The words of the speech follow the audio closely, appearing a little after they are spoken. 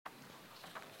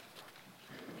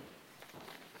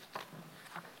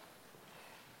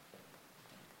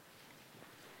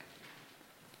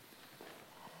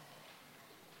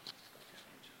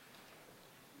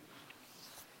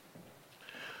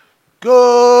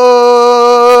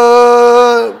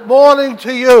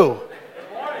to you.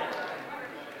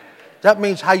 That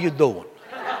means how you doing.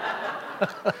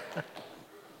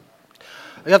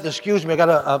 You have to excuse me. I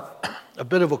got a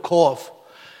bit of a cough,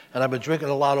 and I've been drinking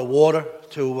a lot of water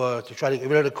to try to get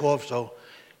rid of the cough. So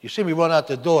you see me run out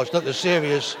the door. It's nothing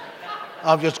serious.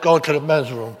 I'm just going to the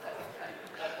men's room.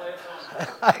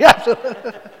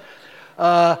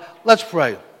 Let's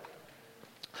pray.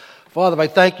 Father, I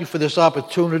thank you for this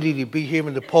opportunity to be here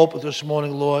in the pulpit this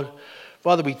morning, Lord.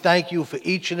 Father, we thank you for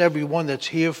each and every one that's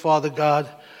here, Father God.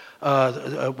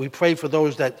 We pray for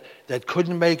those that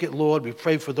couldn't make it, Lord. We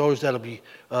pray for those that will be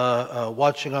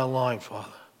watching online,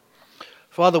 Father.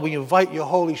 Father, we invite your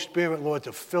Holy Spirit, Lord,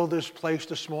 to fill this place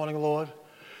this morning, Lord,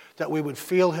 that we would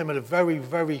feel him in a very,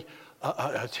 very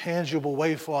tangible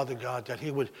way, Father God, that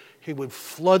he would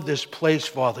flood this place,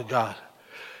 Father God,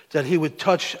 that he would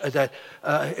touch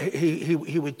he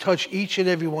would touch each and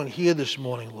every one here this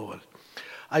morning, Lord.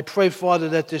 I pray, Father,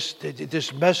 that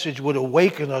this message would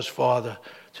awaken us, Father,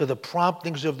 to the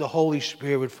promptings of the Holy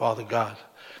Spirit, Father God.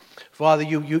 Father,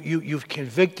 you've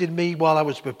convicted me while I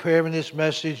was preparing this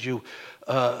message.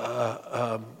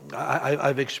 I've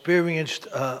experienced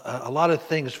a lot of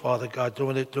things, Father God,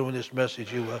 doing this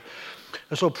message. And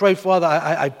so pray, Father.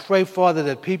 I pray, Father,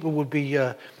 that people would be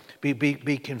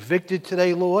convicted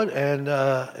today, Lord, and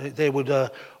they would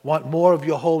want more of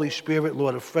your Holy Spirit,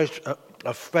 Lord, a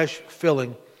fresh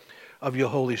filling of your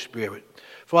Holy Spirit.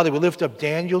 Father, we lift up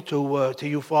Daniel to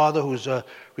you, Father, who's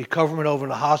recovering over in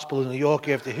the hospital in New York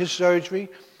after his surgery.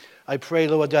 I pray,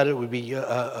 Lord, that it would be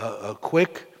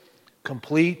quick,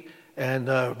 complete, and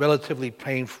relatively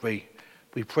pain-free.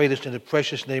 We pray this in the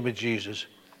precious name of Jesus.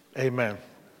 Amen.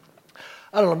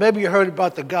 I don't know, maybe you heard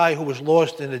about the guy who was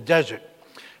lost in the desert,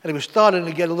 and he was starting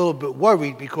to get a little bit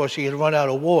worried because he had run out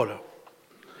of water.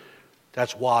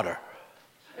 That's water.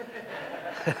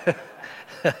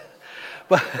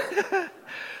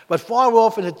 But far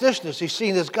off in the distance, he's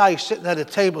seen this guy sitting at a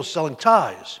table selling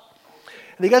ties.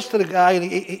 And he gets to the guy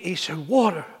and he said,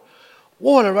 water,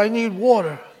 I need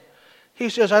water. He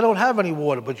says, I don't have any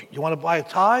water, but you want to buy a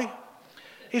tie?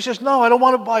 He says, no, I don't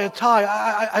want to buy a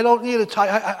tie. I don't need a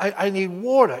tie. I need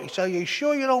water. He said, are you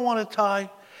sure you don't want a tie?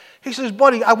 He says,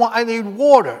 buddy, I need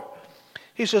water.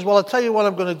 He says, well, I'll tell you what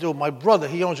I'm going to do. My brother,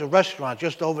 he owns a restaurant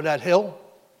just over that hill.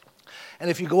 And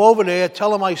if you go over there,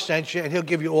 tell him I sent you, and he'll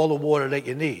give you all the water that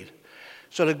you need.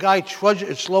 So the guy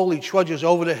slowly trudges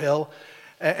over the hill,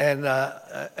 and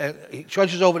he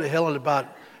trudges over the hill, and about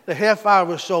a half hour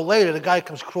or so later, the guy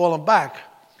comes crawling back.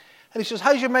 And he says,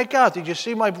 how'd you make out? Did you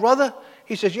see my brother?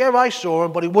 He says, yeah, I saw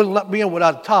him, but he wouldn't let me in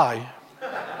without a tie.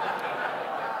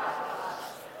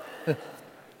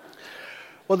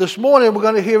 Well, this morning we're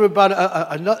going to hear about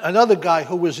another guy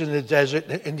who was in the desert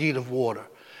in need of water.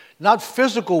 Not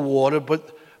physical water,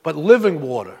 but living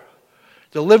water.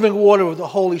 The living water of the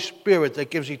Holy Spirit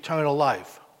that gives eternal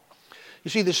life.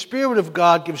 You see, the Spirit of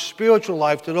God gives spiritual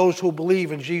life to those who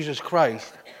believe in Jesus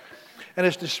Christ. And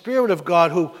it's the Spirit of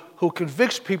God who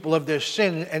convicts people of their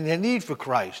sin and their need for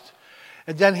Christ.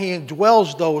 And then he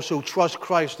indwells those who trust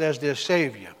Christ as their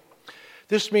Savior.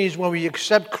 This means when we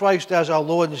accept Christ as our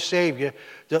Lord and Savior,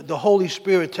 the Holy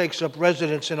Spirit takes up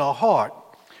residence in our heart,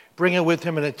 bringing with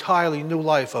him an entirely new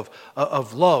life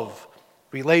of love,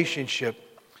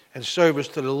 relationship, and service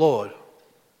to the Lord.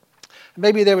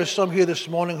 Maybe there are some here this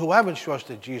morning who haven't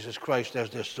trusted Jesus Christ as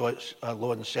their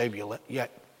Lord and Savior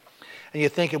yet. And you're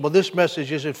thinking, well, this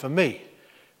message isn't for me.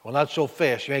 Well, not so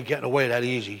fast. You ain't getting away that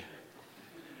easy.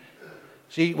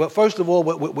 See, well, first of all,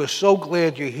 we're so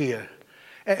glad you're here.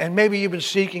 And maybe you've been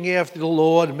seeking after the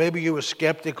Lord. Maybe you're a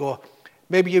skeptic, or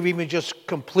maybe you're even just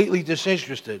completely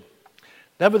disinterested.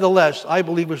 Nevertheless, I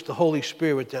believe it's the Holy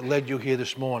Spirit that led you here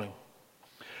this morning.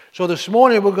 So this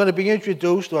morning we're going to be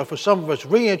introduced, or for some of us,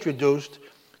 reintroduced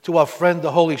to our friend,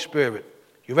 the Holy Spirit.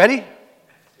 You ready?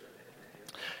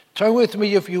 Turn with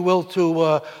me, if you will,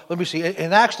 to,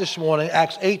 in Acts this morning,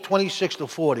 Acts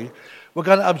 8:26-40, we're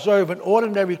going to observe an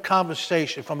ordinary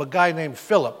conversation from a guy named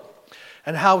Philip,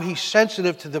 and how he's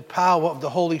sensitive to the power of the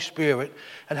Holy Spirit,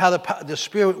 and how the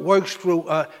Spirit works through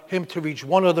him to reach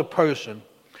one other person.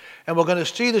 And we're going to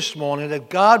see this morning that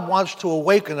God wants to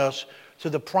awaken us to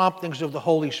the promptings of the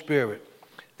Holy Spirit.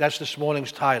 That's this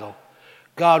morning's title.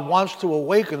 God wants to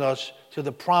awaken us to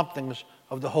the promptings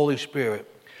of the Holy Spirit.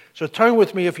 So turn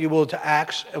with me, if you will, to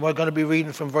Acts, and we're going to be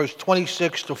reading from verse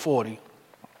 26-40.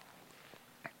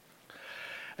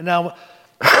 And now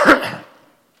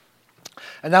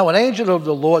an angel of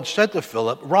the Lord said to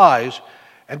Philip, rise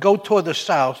and go toward the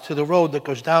south to the road that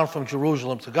goes down from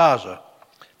Jerusalem to Gaza.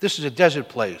 This is a desert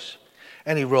place.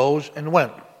 And he rose and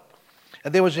went.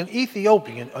 And there was an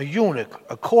Ethiopian, a eunuch,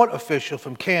 a court official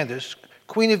from Candace,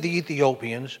 queen of the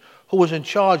Ethiopians, who was in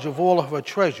charge of all of her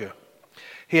treasure.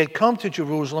 He had come to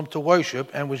Jerusalem to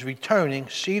worship and was returning,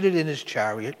 seated in his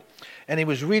chariot, and he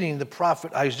was reading the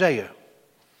prophet Isaiah.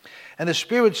 And the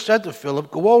Spirit said to Philip,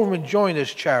 "Go over and join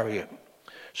this chariot."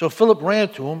 So Philip ran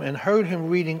to him and heard him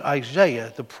reading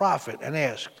Isaiah the prophet and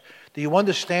asked, "Do you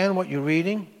understand what you're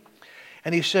reading?"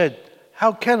 And he said,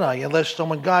 "How can I unless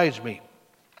someone guides me?"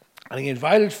 And he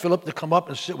invited Philip to come up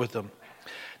and sit with him.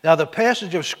 Now the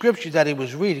passage of scripture that he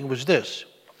was reading was this: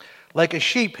 "Like a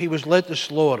sheep he was led to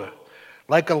slaughter.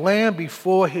 Like a lamb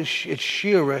before its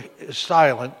shearer is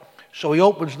silent, so he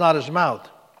opens not his mouth.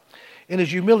 In his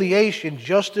humiliation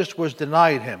justice was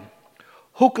denied him.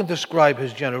 Who can describe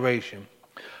his generation?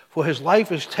 For his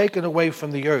life is taken away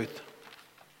from the earth."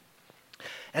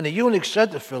 And the eunuch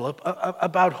said to Philip,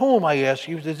 "About whom, I ask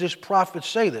you, did this prophet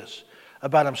say this?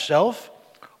 About himself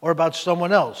or about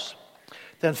someone else?"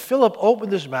 Then Philip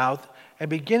opened his mouth, and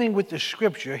beginning with the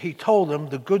scripture, he told him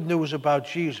the good news about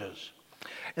Jesus.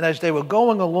 And as they were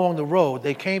going along the road,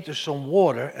 they came to some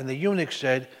water, and the eunuch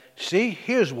said, "See,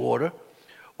 here's water.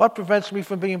 What prevents me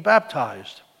from being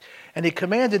baptized?" And he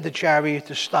commanded the chariot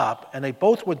to stop, and they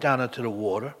both went down into the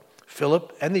water,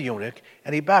 Philip and the eunuch,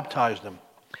 and he baptized them.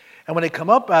 And when they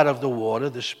come up out of the water,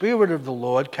 the Spirit of the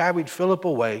Lord carried Philip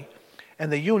away,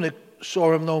 and the eunuch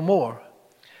saw him no more,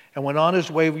 and went on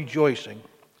his way rejoicing.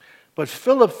 But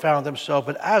Philip found himself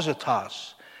at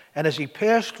Azotus, and as he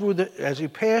passed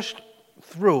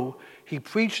through, he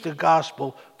preached the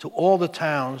gospel to all the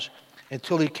towns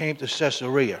until he came to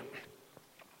Caesarea.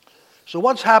 So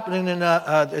what's happening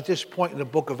at this point in the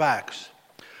book of Acts?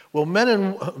 Well, men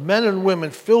and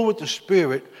women filled with the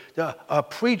Spirit are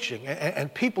preaching,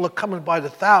 and people are coming by the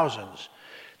thousands.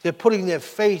 They're putting their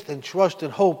faith and trust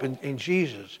and hope in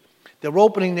Jesus. They're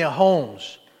opening their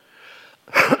homes.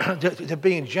 They're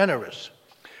being generous.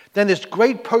 Then this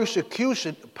great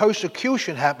persecution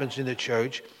happens in the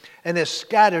church, and they're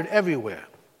scattered everywhere.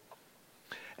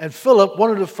 And Philip,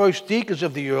 one of the first deacons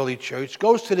of the early church,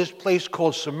 goes to this place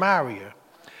called Samaria,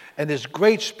 and this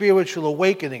great spiritual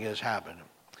awakening is happening.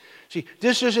 See,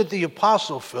 this isn't the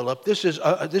apostle Philip. This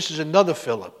is another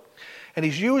Philip. And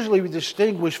he's usually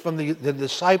distinguished from the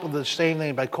disciple of the same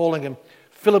name by calling him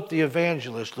Philip the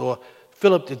evangelist or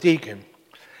Philip the deacon.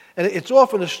 And it's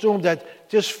often assumed that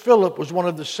this Philip was one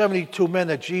of the 72 men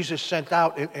that Jesus sent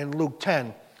out in Luke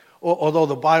 10, although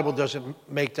the Bible doesn't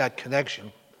make that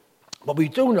connection. But we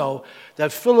do know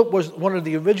that Philip was one of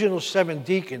the original 7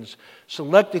 deacons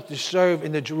selected to serve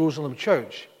in the Jerusalem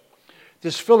church.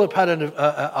 This Philip had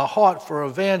a heart for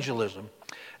evangelism.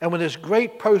 And when this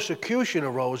great persecution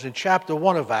arose in chapter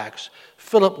 1 of Acts,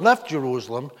 Philip left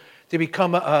Jerusalem to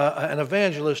become an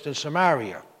evangelist in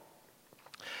Samaria.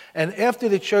 And after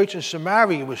the church in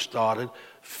Samaria was started,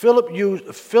 Philip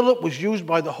was used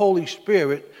by the Holy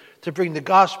Spirit to bring the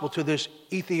gospel to this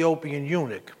Ethiopian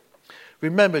eunuch.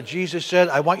 Remember, Jesus said,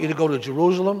 "I want you to go to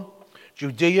Jerusalem,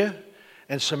 Judea,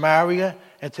 and Samaria,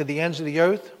 and to the ends of the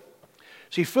earth."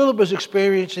 See, Philip is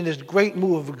experiencing this great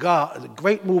move of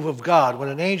God when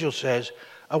an angel says,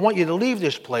 "I want you to leave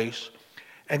this place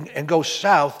and go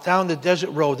south down the desert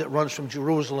road that runs from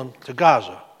Jerusalem to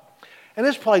Gaza." And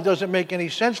this probably doesn't make any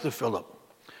sense to Philip,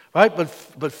 right?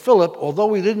 But Philip,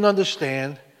 although he didn't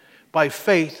understand, by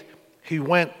faith, he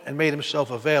went and made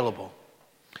himself available.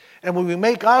 And when we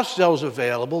make ourselves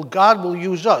available, God will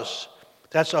use us.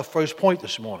 That's our first point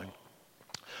this morning.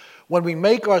 When we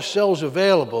make ourselves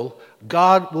available,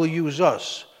 God will use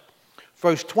us.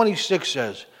 Verse 26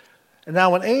 says, "And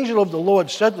now an angel of the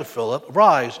Lord said to Philip,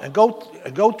 'Rise and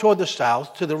go toward the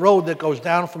south to the road that goes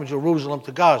down from Jerusalem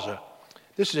to Gaza.'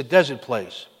 This is a desert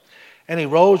place. And he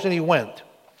rose and he went.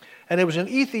 And there was an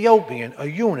Ethiopian, a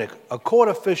eunuch, a court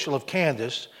official of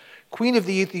Candace, queen of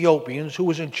the Ethiopians, who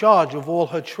was in charge of all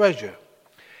her treasure.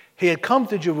 He had come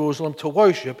to Jerusalem to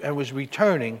worship and was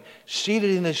returning,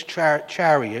 seated in his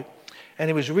chariot, and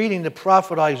he was reading the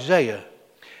prophet Isaiah.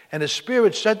 And the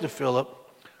Spirit said to Philip,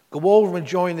 'Go over and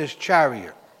join this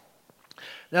chariot.'"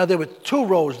 Now there were 2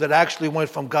 roads that actually went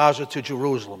from Gaza to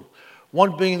Jerusalem.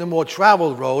 One being the more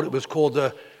traveled road, it was called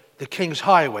the King's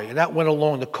Highway, and that went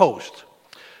along the coast.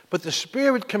 But the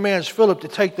Spirit commands Philip to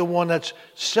take the one that's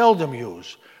seldom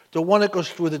used, the one that goes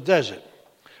through the desert.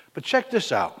 But check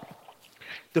this out.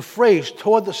 The phrase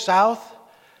 "toward the south,"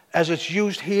 as it's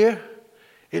used here,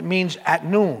 it means at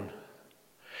noon.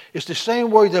 It's the same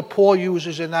word that Paul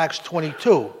uses in Acts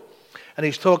 22. And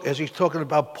as he's talking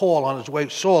about Saul on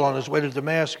his way to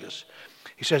Damascus.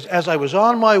 He says, "As I was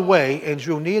on my way and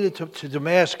drew near to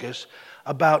Damascus,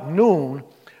 about noon,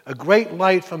 a great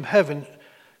light from heaven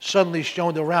suddenly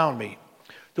shone around me."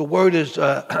 The word is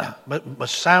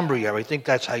Masambria, I think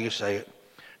that's how you say it.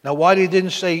 Now, why they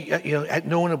didn't say at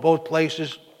noon in both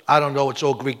places, I don't know. It's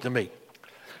all Greek to me.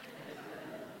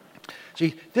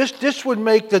 See, this would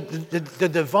make the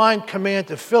divine command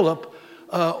to Philip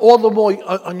all the more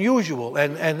unusual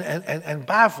and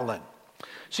baffling.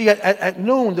 See, at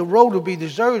noon, the road would be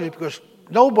deserted because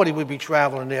nobody would be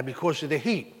traveling there because of the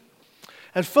heat.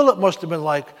 And Philip must have been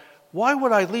like, why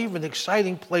would I leave an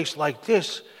exciting place like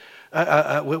this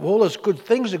with all those good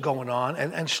things that are going on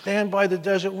and stand by the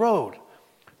desert road?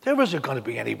 There isn't going to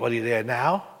be anybody there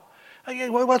now.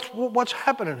 What's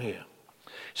happening here?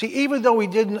 See, even though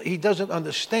he doesn't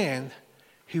understand,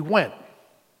 he went,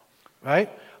 right?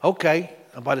 Okay,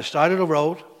 I'm by the side of the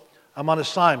road. I'm on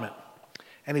assignment.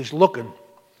 And he's looking,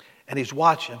 and he's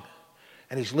watching,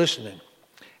 and he's listening,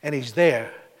 and he's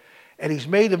there. And he's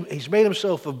made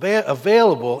himself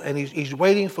available, and he's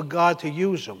waiting for God to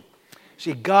use him.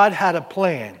 See, God had a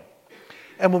plan.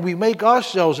 And when we make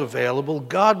ourselves available,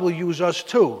 God will use us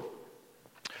too.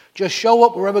 Just show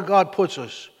up wherever God puts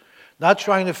us. Not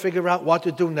trying to figure out what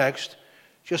to do next.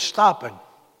 Just stopping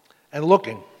and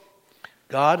looking.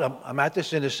 God, I'm at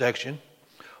this intersection.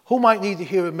 Who might need to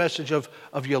hear a message of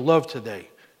your love today?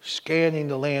 Scanning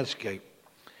the landscape.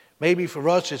 Maybe for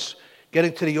us it's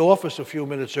getting to the office a few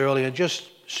minutes early and just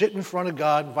sit in front of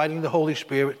God, inviting the Holy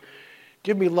Spirit.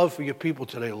 Give me love for your people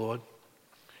today, Lord.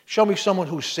 Show me someone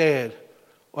who's sad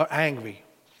or angry.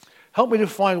 Help me to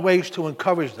find ways to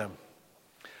encourage them.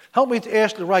 Help me to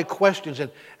ask the right questions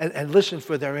and listen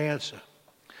for their answer.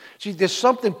 See, there's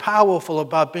something powerful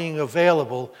about being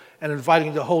available and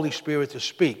inviting the Holy Spirit to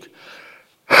speak.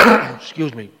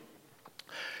 Excuse me.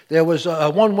 There was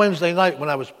one Wednesday night when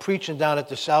I was preaching down at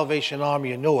the Salvation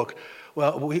Army in Newark.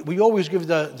 Well, we always give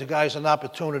the guys an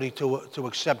opportunity to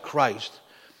accept Christ.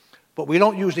 But we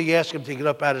don't usually ask them to get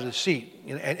up out of the seat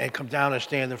and come down and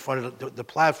stand in front of the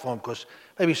platform because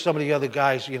maybe some of the other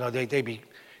guys, they be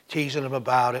teasing them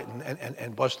about it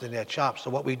and busting their chops. So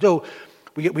what we do,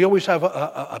 we always have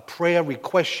a prayer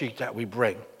request sheet that we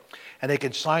bring. And they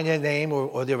can sign their name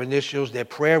or their initials, their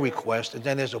prayer request, and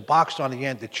then there's a box on the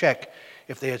end to check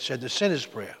if they had said the sinner's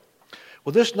prayer.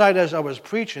 Well, this night as I was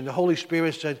preaching, the Holy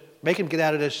Spirit said, make him get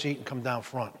out of their seat and come down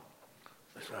front.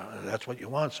 That's what you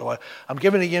want. So I'm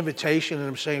giving the invitation and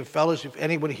I'm saying, fellas, if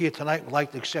anyone here tonight would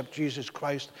like to accept Jesus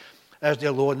Christ as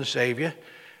their Lord and Savior,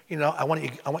 I want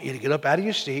you to get up out of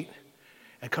your seat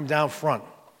and come down front.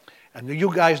 And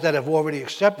you guys that have already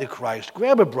accepted Christ,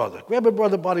 grab a brother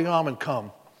by the arm and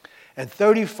come. And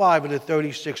 35 of the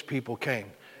 36 people came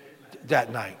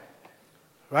that night.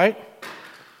 Right?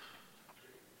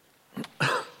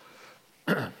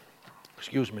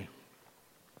 Excuse me.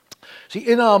 See,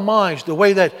 in our minds, the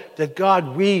way that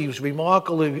God weaves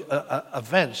remarkable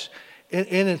events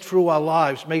in and through our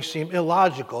lives may seem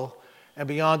illogical and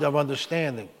beyond our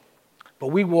understanding. But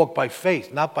we walk by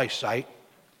faith, not by sight.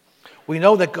 We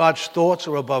know that God's thoughts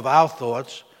are above our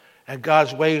thoughts, and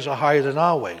God's ways are higher than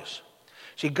our ways.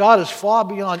 See, God is far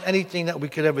beyond anything that we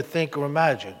could ever think or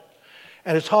imagine.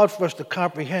 And it's hard for us to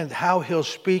comprehend how he'll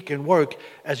speak and work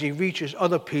as he reaches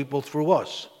other people through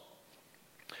us.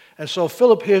 And so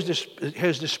Philip hears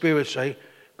the Spirit say,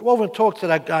 go over and talk to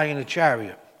that guy in the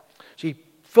chariot. See,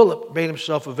 Philip made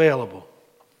himself available.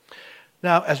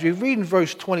 Now, as we read in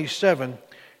verse 27,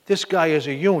 this guy is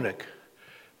a eunuch.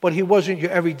 But he wasn't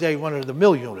your everyday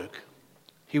run-of-the-mill eunuch.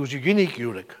 He was a unique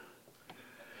eunuch.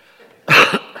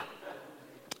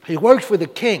 He worked for the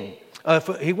king.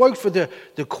 He worked for the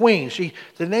queen. See,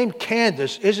 the name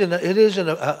Candace isn't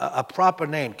a proper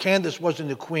name. Candace wasn't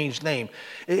the queen's name.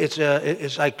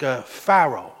 It's like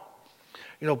Pharaoh.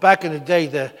 Back in the day,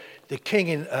 the king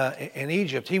in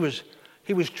Egypt, he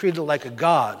was treated like a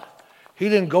god. He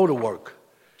didn't go to work.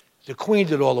 The queen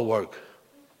did all the work.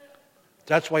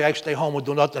 That's why I stay home and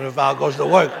do nothing if Val goes to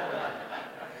work.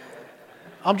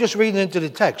 I'm just reading into the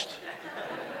text.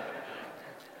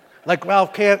 Like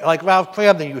Ralph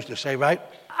Cramden used to say, right?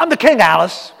 I'm the king,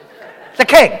 Alice. The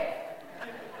king.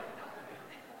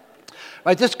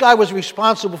 Right? This guy was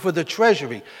responsible for the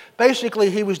treasury. Basically,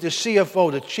 he was the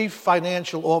CFO, the chief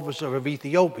financial officer of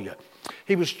Ethiopia.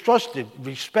 He was trusted,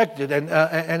 respected,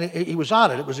 and he was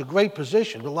honored. It was a great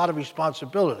position, a lot of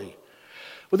responsibility.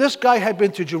 Well, this guy had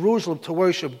been to Jerusalem to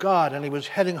worship God, and he was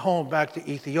heading home back to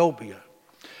Ethiopia.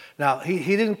 Now, he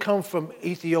didn't come from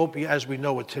Ethiopia as we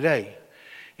know it today.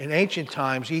 In ancient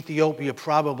times, Ethiopia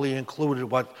probably included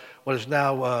what is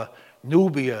now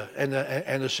Nubia and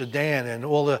the Sudan and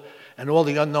all the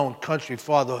unknown country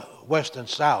farther west and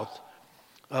south.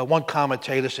 One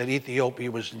commentator said Ethiopia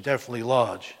was definitely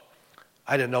large.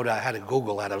 I didn't know that. I had to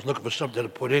Google that. I was looking for something to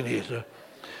put in here.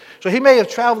 So he may have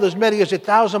traveled as many as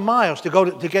 1,000 miles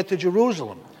to get to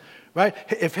Jerusalem, right?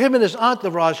 If him and his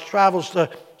entourage travels to,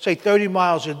 say, 30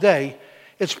 miles a day,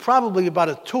 it's probably about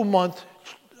a two-month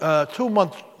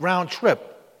round trip.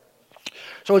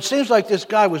 So it seems like this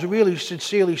guy was really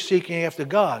sincerely seeking after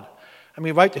God. I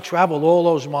mean, right, to travel all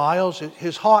those miles,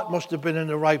 his heart must have been in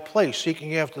the right place,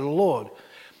 seeking after the Lord.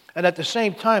 And at the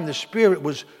same time, the Spirit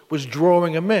was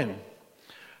drawing him in,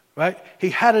 right? He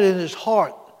had it in his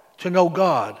heart to know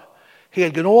God. He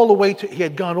had gone all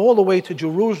the way to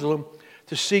Jerusalem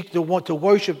to seek to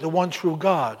worship the one true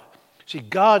God. See,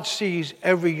 God sees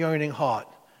every yearning heart.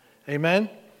 Amen?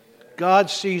 God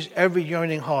sees every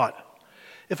yearning heart.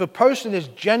 If a person is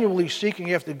genuinely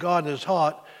seeking after God in his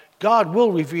heart, God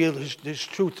will reveal his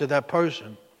truth to that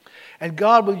person. And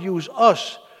God will use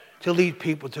us to lead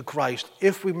people to Christ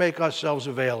if we make ourselves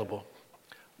available.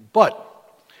 But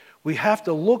we have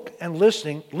to look and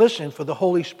listen for the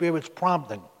Holy Spirit's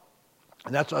prompting.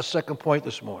 And that's our second point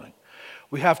this morning.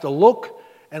 We have to look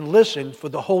and listen for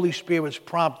the Holy Spirit's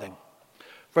prompting.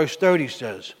 Verse 30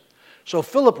 says, "So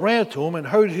Philip ran to him and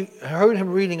heard him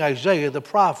reading Isaiah the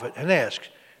prophet and asked,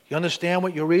 'You understand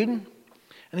what you're reading?'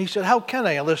 And he said, 'How can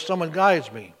I unless someone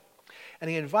guides me?' And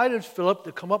he invited Philip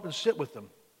to come up and sit with him.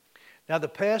 Now the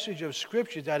passage of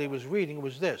Scripture that he was reading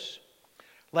was this: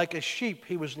 'Like a sheep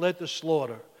he was led to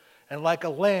slaughter, and like a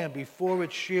lamb before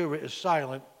its shearer is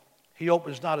silent, he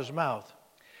opens not his mouth.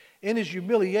 In his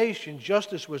humiliation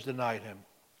justice was denied him.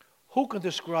 Who can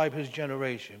describe his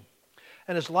generation?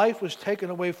 And his life was taken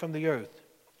away from the earth.'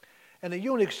 And the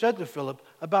eunuch said to Philip,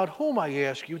 'About whom, I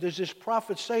ask you, does this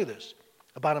prophet say this?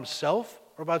 About himself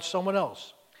or about someone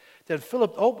else?' Then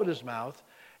Philip opened his mouth,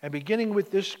 and beginning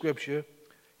with this scripture,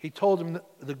 he told him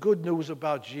the good news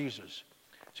about Jesus."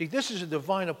 See, this is a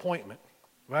divine appointment,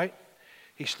 right?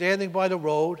 He's standing by the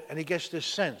road, and he gets this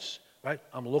sense, right?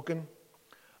 I'm looking,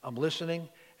 I'm listening,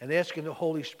 and asking the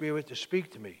Holy Spirit to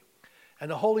speak to me. And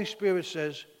the Holy Spirit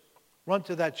says, "Run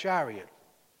to that chariot."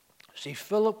 See,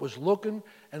 Philip was looking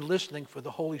and listening for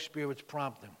the Holy Spirit's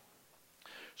prompting.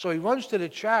 So he runs to the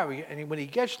chariot, and when he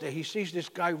gets there, he sees this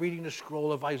guy reading the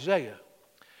scroll of Isaiah.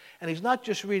 And he's not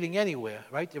just reading anywhere,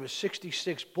 right? There were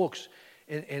 66 books,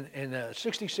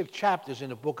 66 chapters in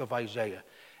the book of Isaiah.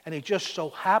 And he just so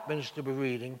happens to be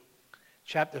reading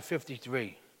chapter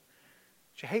 53.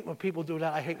 Do you hate when people do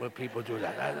that? I hate when people do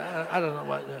that. I don't know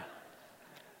what...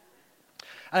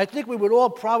 And I think we would all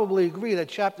probably agree that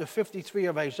chapter 53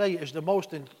 of Isaiah is the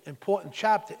most important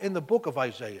chapter in the book of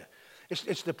Isaiah.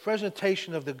 It's the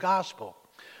presentation of the gospel.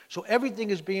 So everything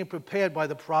is being prepared by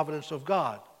the providence of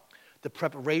God. The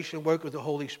preparation work of the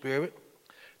Holy Spirit,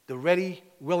 the ready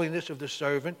willingness of the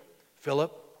servant,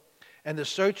 Philip, and the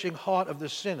searching heart of the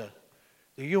sinner,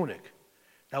 the eunuch.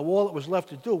 Now all that was left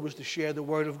to do was to share the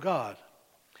word of God.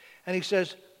 And he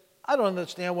says, "I don't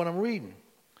understand what I'm reading."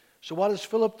 So what does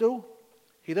Philip do?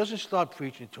 He doesn't start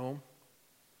preaching to him.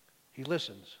 He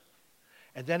listens.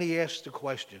 And then he asks the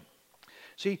question.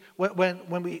 See,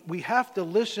 when we have to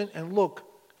listen and look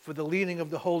for the leading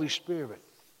of the Holy Spirit.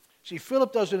 See,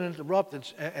 Philip doesn't interrupt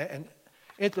and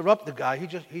interrupt the guy.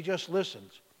 He just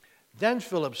listens. Then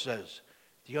Philip says,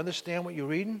 "Do you understand what you're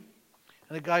reading?"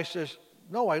 And the guy says,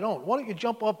 "No, I don't. Why don't you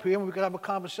jump up here and we can have a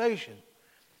conversation?"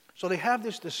 So they have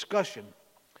this discussion.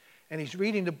 And he's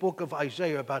reading the book of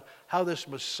Isaiah about how this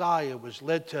Messiah was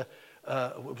led to,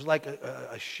 it was like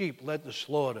a sheep led to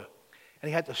slaughter. And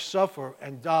he had to suffer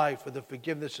and die for the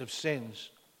forgiveness of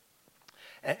sins.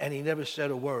 And he never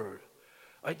said a word.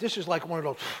 Right? This is like one of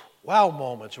those wow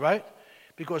moments, right?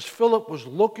 Because Philip was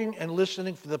looking and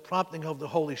listening for the prompting of the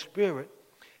Holy Spirit.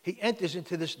 He enters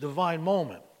into this divine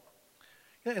moment.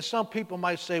 And some people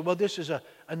might say, well, this is a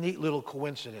neat little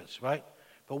coincidence, right?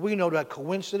 But we know that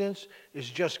coincidence is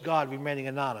just God remaining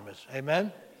anonymous.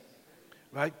 Amen?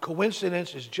 Right?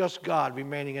 Coincidence is just God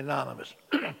remaining anonymous.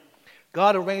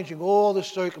 God arranging all the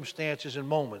circumstances and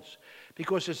moments.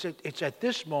 Because it's at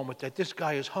this moment that this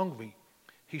guy is hungry.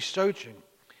 He's searching.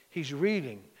 He's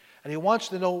reading. And he wants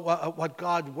to know what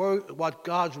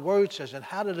God's word says and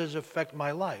how does it affect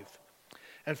my life.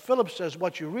 And Philip says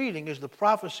what you're reading is the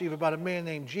prophecy about a man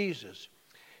named Jesus.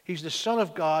 He's the Son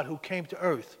of God who came to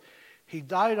earth. He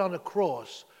died on the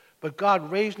cross, but God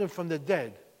raised him from the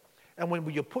dead. And when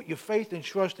you put your faith and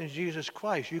trust in Jesus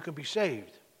Christ, you can be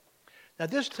saved. Now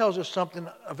this tells us something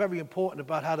very important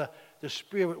about how the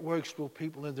Spirit works through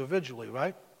people individually,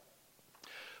 right?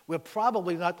 We're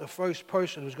probably not the first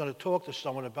person who's going to talk to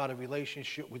someone about a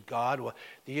relationship with God or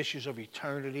the issues of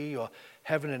eternity or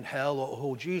heaven and hell or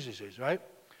who Jesus is, right?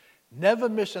 Never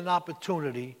miss an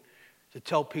opportunity to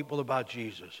tell people about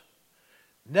Jesus.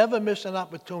 Never miss an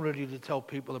opportunity to tell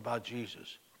people about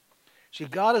Jesus. See,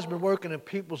 God has been working in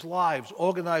people's lives,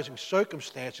 organizing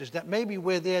circumstances that maybe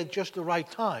we're there at just the right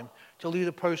time to lead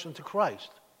a person to Christ.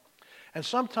 And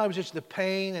sometimes it's the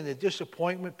pain and the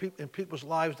disappointment in people's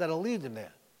lives that'll lead them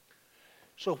there.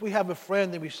 So if we have a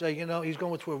friend and we say, he's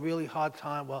going through a really hard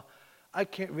time, well, I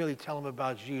can't really tell him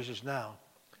about Jesus now.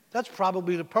 That's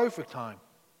probably the perfect time.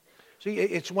 See,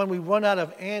 it's when we run out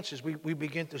of answers, we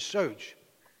begin to search.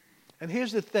 And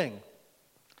here's the thing.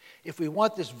 If we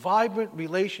want this vibrant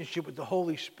relationship with the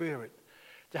Holy Spirit,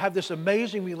 to have this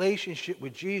amazing relationship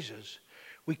with Jesus,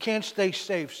 we can't stay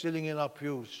safe sitting in our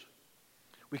pews.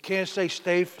 We can't stay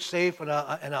safe in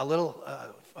our little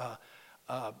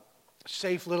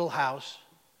safe little house.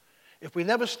 If we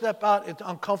never step out into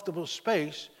uncomfortable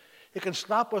space, it can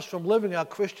stop us from living our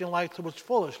Christian life to its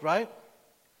fullest, right?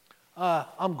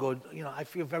 I'm good. I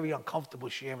feel very uncomfortable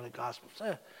sharing the gospel.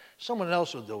 Someone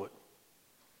else will do it.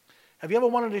 Have you ever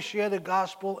wanted to share the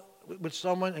gospel with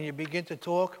someone and you begin to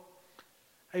talk?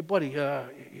 Hey, buddy,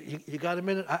 you got a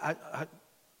minute?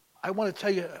 I want to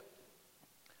tell you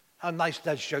how nice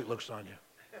that shirt looks on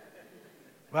you.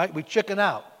 Right? We chicken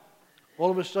out.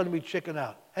 All of a sudden, we chicken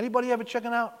out. Anybody ever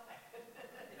chicken out?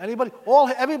 Anybody?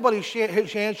 Everybody's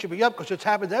hand should be up because it's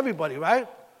happened to everybody, right?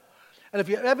 And if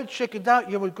you ever chickened out,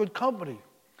 you're in good company.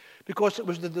 Because it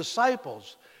was the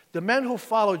disciples, the men who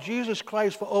followed Jesus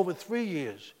Christ for over 3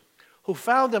 years, who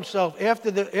found themselves after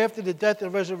the death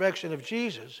and resurrection of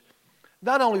Jesus,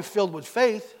 not only filled with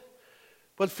faith,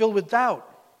 but filled with doubt,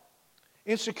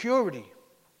 insecurity,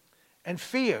 and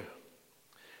fear.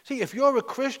 See, if you're a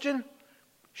Christian,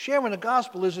 sharing the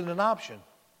gospel isn't an option.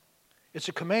 It's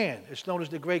a command. It's known as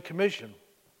the Great Commission.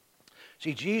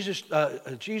 See, Jesus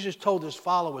told his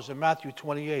followers in Matthew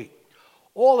 28,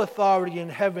 all authority in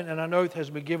heaven and on earth has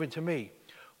been given to me.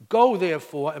 Go,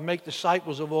 therefore, and make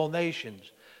disciples of all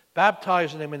nations,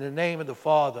 baptizing them in the name of the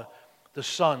Father, the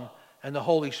Son, and the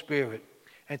Holy Spirit,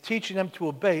 and teaching them to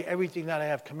obey everything that I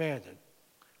have commanded.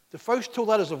 The first 2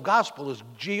 letters of gospel is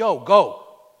G-O, go.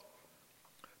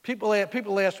 People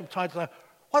ask from time to time,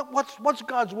 what's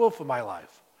God's will for my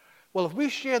life? Well, if we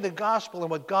share the gospel and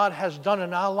what God has done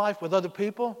in our life with other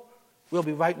people, we'll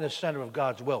be right in the center of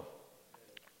God's will.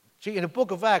 See, in the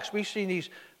book of Acts, we see these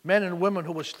men and women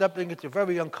who were stepping into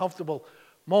very uncomfortable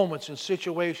moments and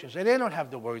situations, and they don't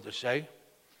have the word to say,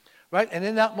 right? And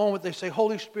in that moment, they say,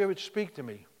 Holy Spirit, speak to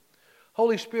me.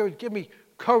 Holy Spirit, give me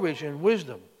courage and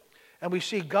wisdom. And we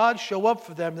see God show up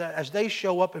for them as they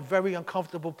show up in very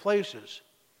uncomfortable places.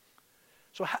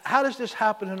 So how does this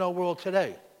happen in our world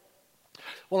today?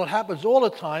 Well, it happens all the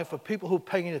time for people who are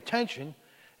paying attention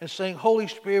and saying, Holy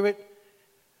Spirit,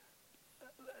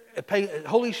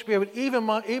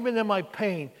 even in my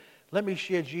pain, let me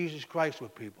share Jesus Christ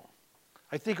with people.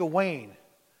 I think of Wayne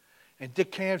and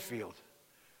Dick Canfield.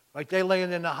 Right? They're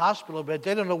laying in the hospital bed.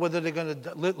 They don't know whether they're going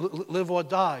to live or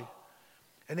die.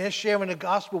 And they're sharing the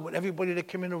gospel with everybody that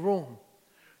came in the room.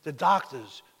 The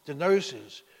doctors, the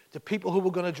nurses, the people who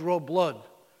were going to draw blood,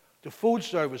 the food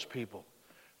service people,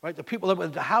 right? The people that were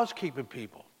the housekeeping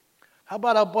people. How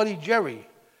about our buddy Jerry?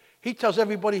 He tells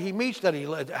everybody he meets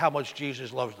how much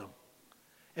Jesus loves them.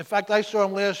 In fact, I saw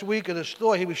him last week in a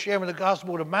store. He was sharing the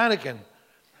gospel with a mannequin.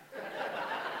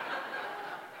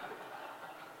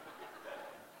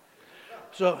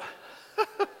 So,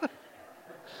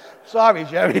 sorry,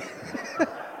 Jerry.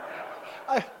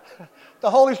 The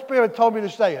Holy Spirit told me to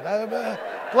say it.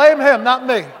 Blame him, not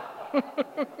me.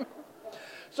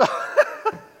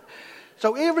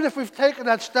 So even if we've taken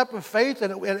that step of faith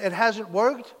and it hasn't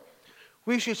worked,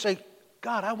 we should say,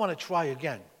 God, I want to try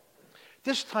again.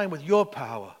 This time with your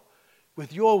power,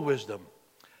 with your wisdom,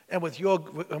 and with your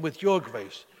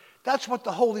grace. That's what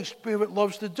the Holy Spirit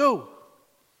loves to do.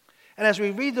 And as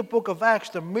we read the book of Acts,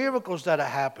 the miracles that are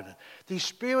happening, these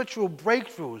spiritual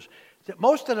breakthroughs, that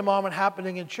most of them aren't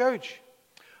happening in church.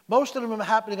 Most of them are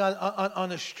happening on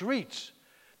the streets,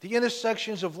 the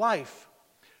intersections of life.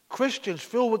 Christians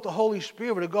filled with the Holy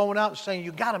Spirit are going out and saying,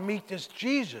 you got to meet this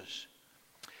Jesus.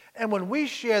 And when we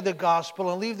share the gospel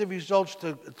and leave the results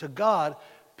to God,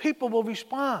 people will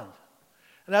respond.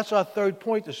 And that's our third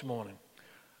point this morning.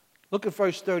 Look at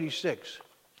verse 36.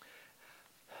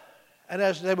 And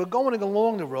as they were going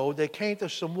along the road, they came to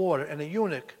some water, and the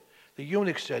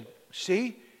eunuch said,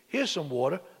 see, here's some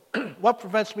water. What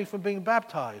prevents me from being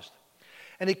baptized?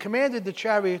 And he commanded the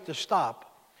chariot to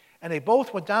stop, and they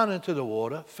both went down into the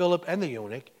water, Philip and the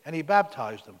eunuch, and he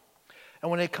baptized them. And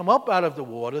when they come up out of the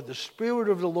water, the Spirit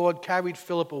of the Lord carried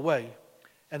Philip away,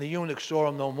 and the eunuch saw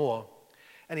him no more.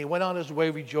 And he went on his way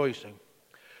rejoicing.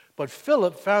 But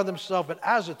Philip found himself at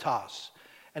Azotus,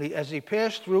 and as he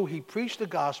passed through, he preached the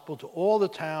gospel to all the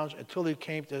towns until he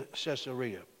came to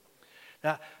Caesarea.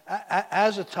 Now,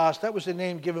 Azotus, that was the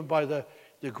name given by the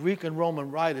Greek and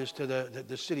Roman writers to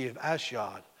the city of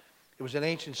Ashdod. It was an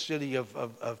ancient city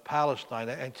of Palestine.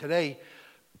 And today,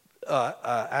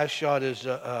 Ashdod is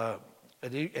an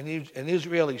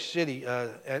Israeli city,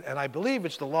 and I believe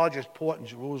it's the largest port in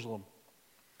Jerusalem.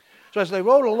 So as they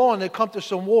rode along, they come to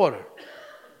some water.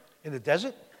 In the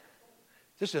desert?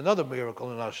 This is another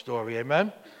miracle in our story,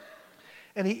 amen?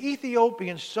 And the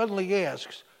Ethiopian suddenly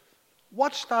asks,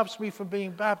 what stops me from being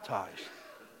baptized?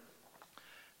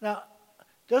 Now,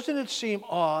 doesn't it seem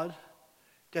odd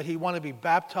that he wanted to be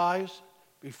baptized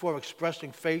before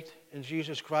expressing faith in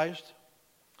Jesus Christ?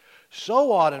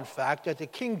 So odd, in fact, that the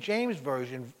King James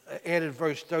Version added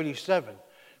verse 37,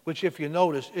 which, if you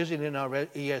notice, isn't in our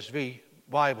ESV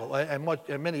Bible, and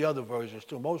many other versions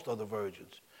too, most other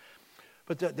versions.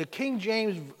 But the King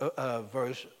James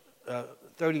verse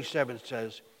 37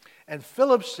 says, and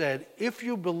Philip said, if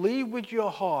you believe with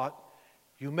your heart,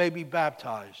 you may be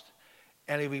baptized.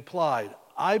 And he replied,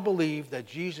 I believe that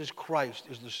Jesus Christ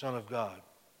is the Son of God.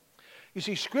 You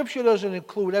see, Scripture doesn't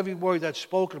include every word that's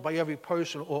spoken by every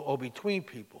person or between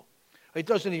people. It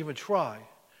doesn't even try.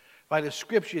 Right? If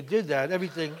Scripture did that,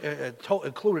 everything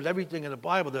included everything in the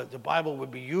Bible, the Bible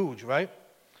would be huge, right?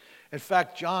 In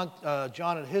fact,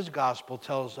 John in his Gospel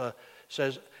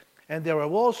says, and there are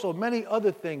also many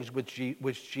other things which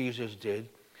Jesus did,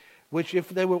 which if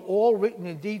they were all written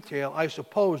in detail, I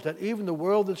suppose that even the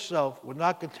world itself would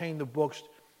not contain the books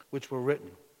which were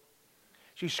written.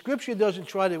 See, Scripture doesn't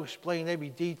try to explain every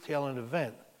detail and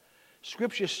event.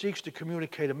 Scripture seeks to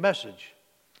communicate a message.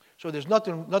 So there's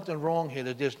nothing wrong here.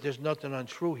 There's nothing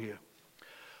untrue here.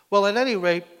 Well, at any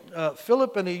rate,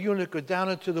 Philip and the eunuch are down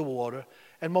into the water,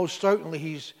 and most certainly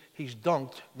he's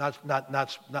dunked,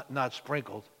 not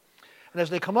sprinkled. And as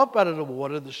they come up out of the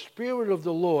water, the Spirit of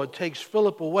the Lord takes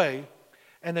Philip away,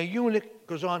 and the eunuch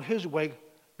goes on his way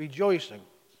rejoicing.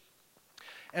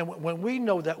 And when we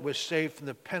know that we're saved from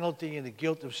the penalty and the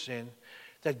guilt of sin,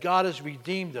 that God has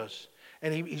redeemed us,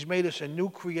 and He's made us a new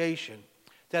creation,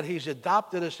 that He's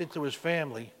adopted us into His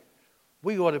family,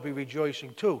 we ought to be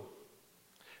rejoicing too.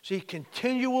 See,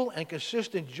 continual and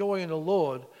consistent joy in the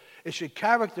Lord, it should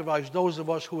characterize those of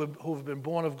us who have been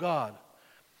born of God.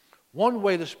 One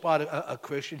way to spot a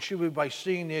Christian should be by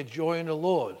seeing their joy in the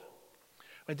Lord.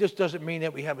 And this doesn't mean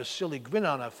that we have a silly grin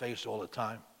on our face all the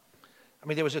time. I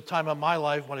mean, there was a time in my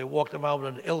life when I walked around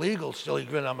with an illegal silly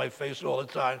grin on my face all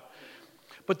the time.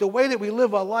 But the way that we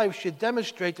live our life should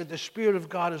demonstrate that the Spirit of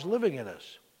God is living in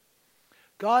us.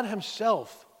 God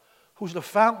Himself, who's the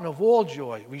fountain of all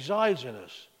joy, resides in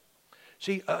us.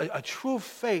 See, a true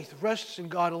faith rests in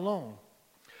God alone.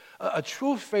 A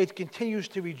true faith continues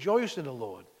to rejoice in the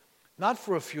Lord. Not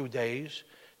for a few days,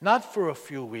 not for a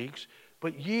few weeks,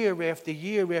 but year after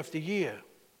year after year.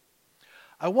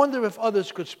 I wonder if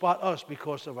others could spot us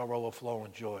because of our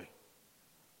overflowing joy.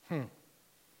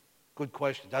 Good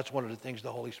question. That's one of the things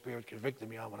the Holy Spirit convicted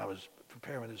me on when I was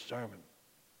preparing this sermon.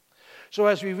 So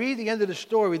as we read the end of the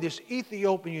story, this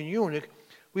Ethiopian eunuch,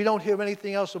 we don't hear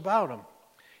anything else about him.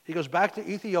 He goes back to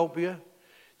Ethiopia.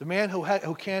 The man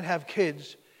who can't have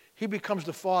kids, he becomes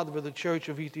the father of the church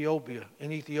of Ethiopia,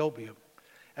 in Ethiopia.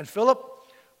 And Philip,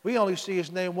 we only see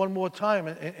his name one more time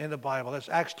in the Bible. That's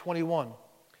Acts 21.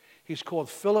 He's called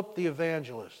Philip the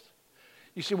Evangelist.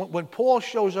 You see, when Paul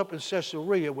shows up in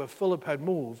Caesarea, where Philip had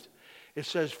moved, it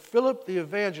says Philip the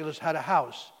Evangelist had a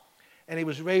house, and he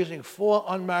was raising 4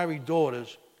 unmarried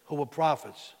daughters who were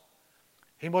prophets.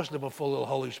 He must have been full of the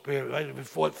Holy Spirit, right?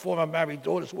 4 unmarried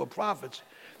daughters who were prophets.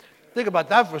 Think about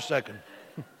that for a second.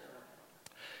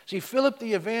 See, Philip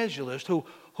the Evangelist, who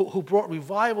brought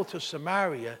revival to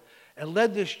Samaria and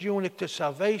led this eunuch to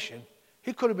salvation,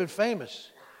 he could have been famous,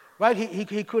 right?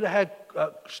 He could have had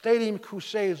stadium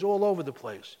crusades all over the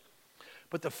place.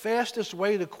 But the fastest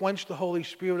way to quench the Holy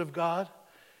Spirit of God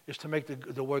is to make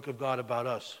the work of God about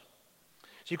us.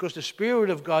 See, because the Spirit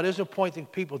of God isn't pointing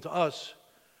people to us.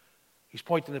 He's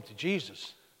pointing them to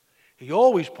Jesus. He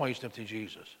always points them to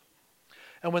Jesus.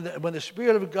 And when the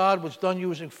Spirit of God was done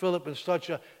using Philip in such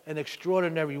an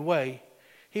extraordinary way,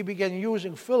 He began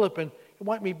using Philip in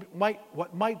what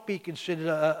might be considered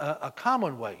a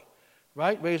common way,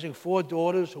 right? Raising 4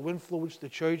 daughters who influenced the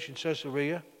church in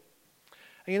Caesarea.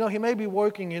 And He may be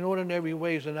working in ordinary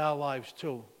ways in our lives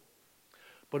too.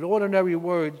 But ordinary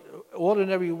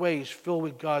ways filled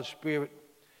with God's Spirit,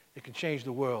 it can change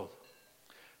the world.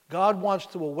 God wants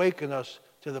to awaken us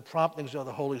to the promptings of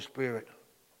the Holy Spirit.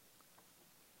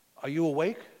 Are you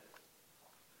awake?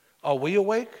 Are we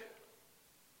awake?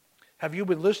 Have you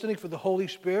been listening for the Holy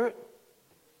Spirit?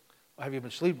 Or have you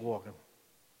been sleepwalking?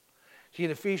 See,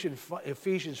 in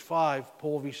Ephesians 5,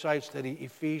 Paul recites to the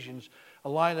Ephesians a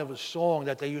line of a song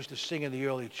that they used to sing in the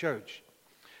early church.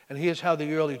 And here's how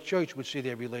the early church would see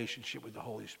their relationship with the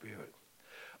Holy Spirit.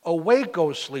 Awake,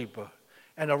 O sleeper,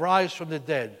 and arise from the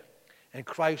dead, and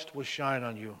Christ will shine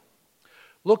on you.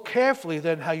 Look carefully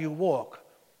then how you walk,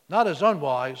 not as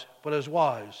unwise, but as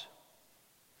wise,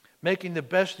 making the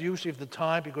best use of the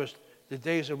time because the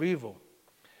days are evil.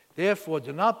 Therefore,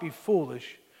 do not be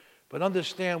foolish, but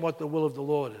understand what the will of the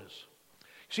Lord is.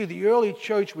 See, the early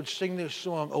church would sing this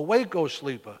song, Awake, O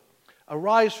sleeper,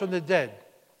 arise from the dead,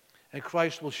 and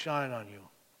Christ will shine on you.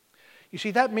 You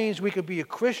see, that means we could be a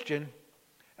Christian,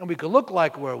 and we could look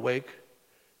like we're awake,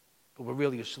 but we're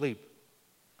really asleep.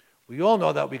 We all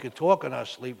know that we could talk in our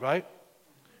sleep, right?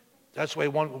 That's why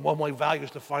one of my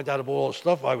values to find out about all the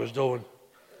stuff I was doing.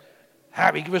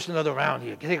 Harry, give us another round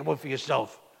here. Take one for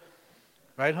yourself.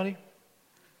 Right, honey?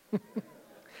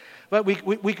 But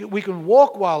we can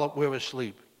walk while we're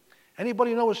asleep.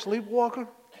 Anybody know a sleepwalker?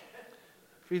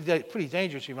 Pretty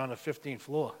dangerous around the 15th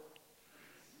floor.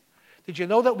 Did you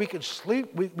know that we can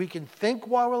sleep? We can think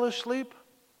while we're asleep?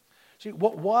 See,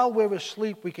 while we're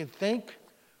asleep, we can think,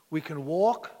 we can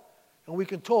walk, and we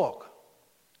can talk.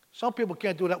 Some people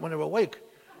can't do that when they're awake.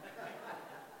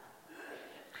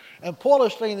 And Paul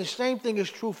is saying the same thing is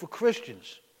true for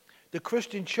Christians, the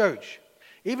Christian church,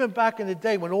 even back in the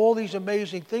day when all these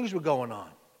amazing things were going on.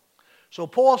 So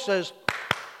Paul says,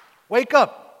 wake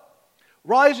up,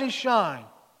 rise and shine.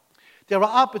 There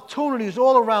are opportunities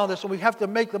all around us, and we have to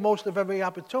make the most of every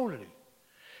opportunity.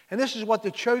 And this is what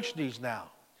the church needs now.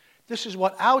 This is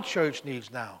what our church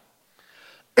needs now.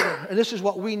 And this is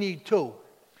what we need too.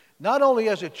 Not only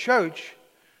as a church,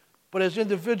 but as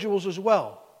individuals as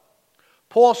well.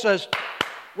 Paul says,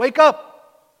 wake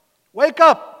up. Wake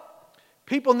up.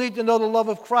 People need to know the love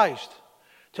of Christ,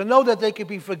 to know that they can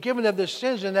be forgiven of their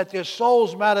sins and that their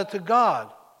souls matter to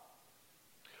God.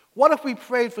 What if we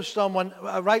prayed for someone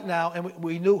right now and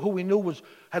we knew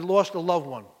had lost a loved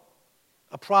one,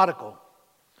 a prodigal,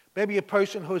 maybe a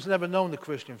person who has never known the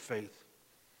Christian faith?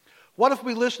 What if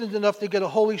we listened enough to get a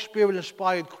Holy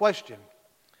Spirit-inspired question?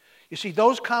 You see,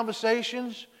 those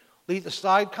conversations lead to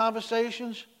side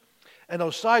conversations, and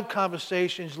those side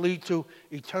conversations lead to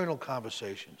eternal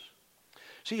conversations.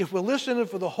 See, if we're listening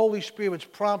for the Holy Spirit's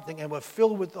prompting and we're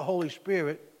filled with the Holy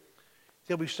Spirit,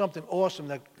 there'll be something awesome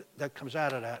that comes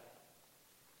out of that.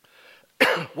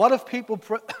 What if people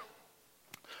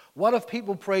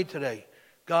prayed today,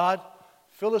 God,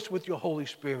 fill us with your Holy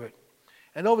Spirit?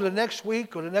 And over the next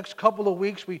week or the next couple of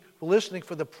weeks, we're listening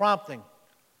for the prompting,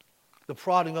 the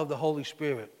prodding of the Holy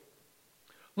Spirit.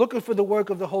 Looking for the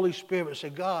work of the Holy Spirit. Say,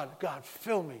 God,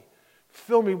 fill me.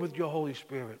 Fill me with your Holy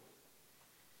Spirit.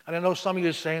 And I know some of you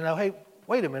are saying now, hey,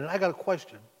 wait a minute, I got a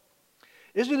question.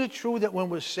 Isn't it true that when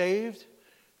we're saved,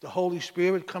 the Holy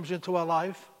Spirit comes into our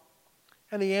life?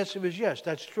 And the answer is yes,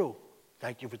 that's true.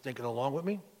 Thank you for thinking along with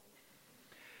me.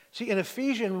 See, in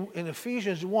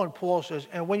Ephesians 1, Paul says,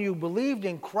 and when you believed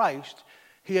in Christ,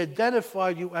 he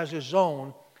identified you as his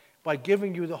own by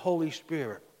giving you the Holy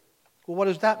Spirit. Well, what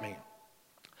does that mean?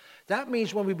 That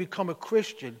means when we become a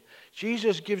Christian,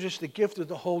 Jesus gives us the gift of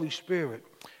the Holy Spirit,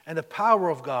 and the power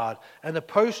of God and the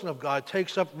person of God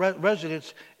takes up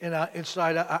residence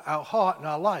inside our heart and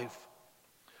our life.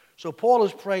 So Paul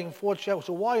is praying 4 chapters.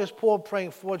 So why is Paul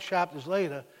praying 4 chapters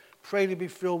later, pray to be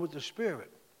filled with the Spirit?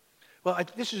 Well,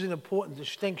 this is an important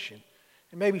distinction,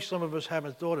 and maybe some of us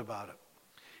haven't thought about it.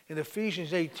 In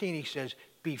Ephesians 18, he says,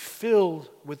 be filled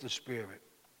with the Spirit.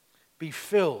 Be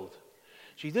filled.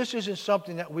 See, this isn't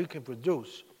something that we can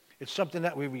produce. It's something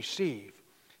that we receive.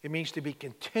 It means to be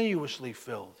continuously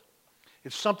filled.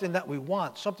 It's something that we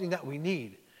want, something that we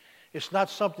need. It's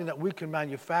not something that we can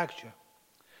manufacture.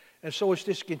 And so it's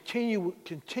this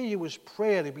continuous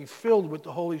prayer to be filled with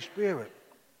the Holy Spirit.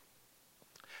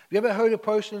 Have you ever heard a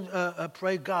person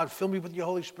pray, God, fill me with your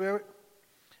Holy Spirit?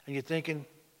 And you're thinking,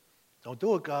 don't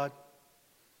do it, God.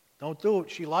 Don't do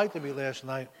it. She lied to me last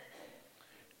night.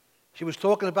 She was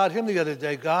talking about him the other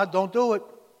day. God, don't do it.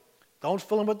 Don't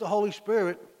fill him with the Holy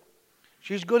Spirit.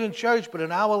 She's good in church, but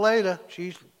an hour later,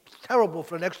 she's terrible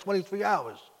for the next 23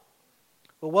 hours.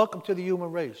 Well, welcome to the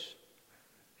human race.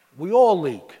 We all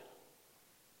leak.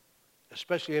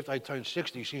 Especially after I turn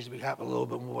 60, seems to be happening a little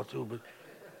bit more too. But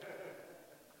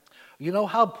you know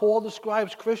how Paul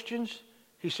describes Christians?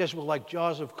 He says we're like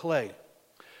jars of clay,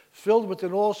 filled with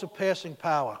an all-surpassing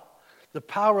power, the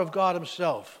power of God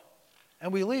himself.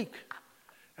 And we leak.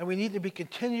 And we need to be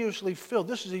continuously filled.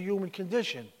 This is a human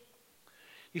condition.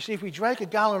 You see, if we drank a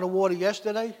gallon of water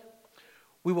yesterday,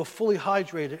 we were fully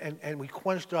hydrated and we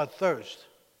quenched our thirst.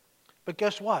 But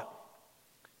guess what?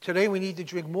 Today we need to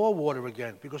drink more water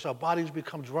again because our bodies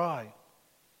become dry.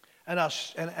 And our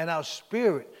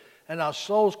spirit and our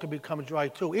souls can become dry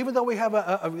too, even though we have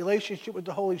a relationship with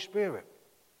the Holy Spirit.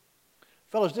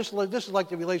 Fellas, this is like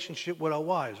the relationship with our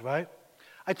wives, right?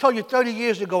 I told you 30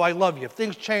 years ago I love you. If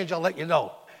things change, I'll let you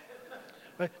know.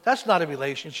 Right? That's not a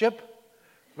relationship,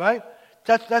 right?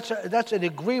 That's an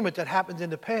agreement that happened in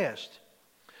the past.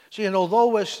 See, and although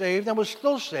we're saved, and we're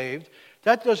still saved,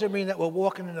 that doesn't mean that we're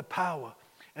walking in the power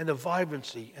and the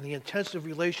vibrancy and the intensive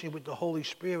relationship with the Holy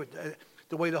Spirit,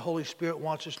 the way the Holy Spirit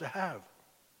wants us to have.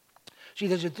 See,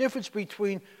 there's a difference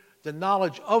between the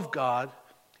knowledge of God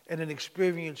and an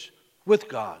experience with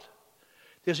God.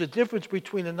 There's a difference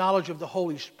between the knowledge of the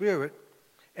Holy Spirit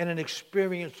and an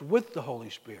experience with the Holy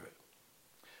Spirit.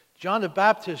 John the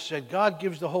Baptist said, God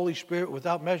gives the Holy Spirit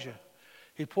without measure.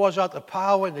 He pours out the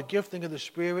power and the gifting of the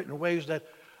Spirit in ways that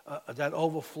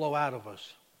overflow out of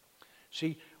us.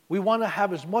 See, we want to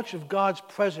have as much of God's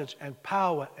presence and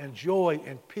power and joy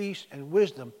and peace and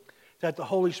wisdom that the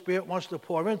Holy Spirit wants to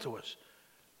pour into us.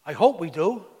 I hope we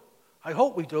do. I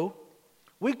hope we do.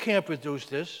 We can't produce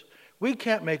this. We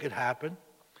can't make it happen.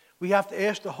 We have to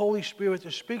ask the Holy Spirit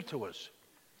to speak to us.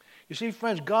 You see,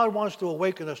 friends, God wants to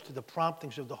awaken us to the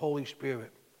promptings of the Holy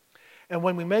Spirit. And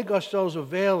when we make ourselves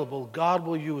available, God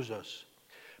will use us.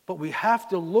 But we have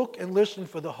to look and listen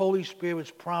for the Holy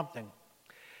Spirit's prompting.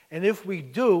 And if we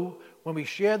do, when we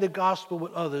share the gospel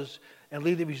with others and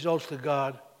lead the results to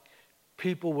God,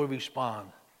 people will respond.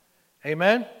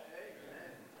 Amen?